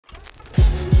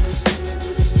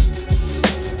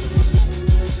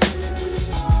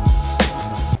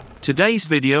Today's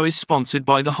video is sponsored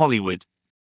by the Hollywood.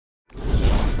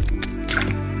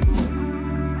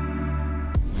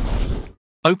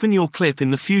 Open your clip in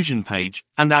the Fusion page,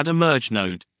 and add a merge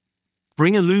node.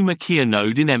 Bring a Luma Keyer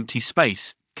node in empty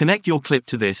space, connect your clip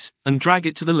to this, and drag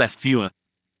it to the left viewer.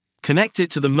 Connect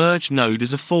it to the merge node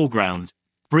as a foreground.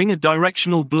 Bring a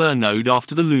directional blur node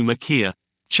after the Luma Keyer.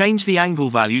 Change the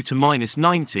angle value to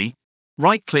 -90,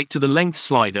 right-click to the length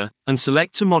slider, and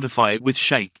select to modify it with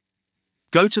shake.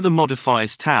 Go to the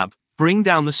Modifiers tab, bring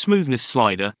down the smoothness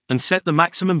slider, and set the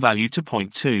maximum value to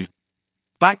 0.2.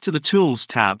 Back to the Tools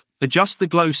tab, adjust the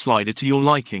glow slider to your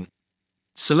liking.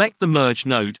 Select the merge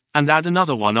node, and add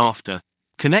another one after.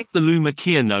 Connect the Luma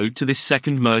Keyer node to this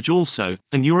second merge also,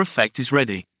 and your effect is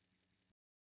ready.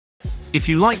 If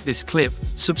you like this clip,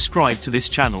 subscribe to this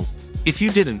channel. If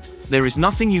you didn't, there is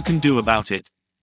nothing you can do about it.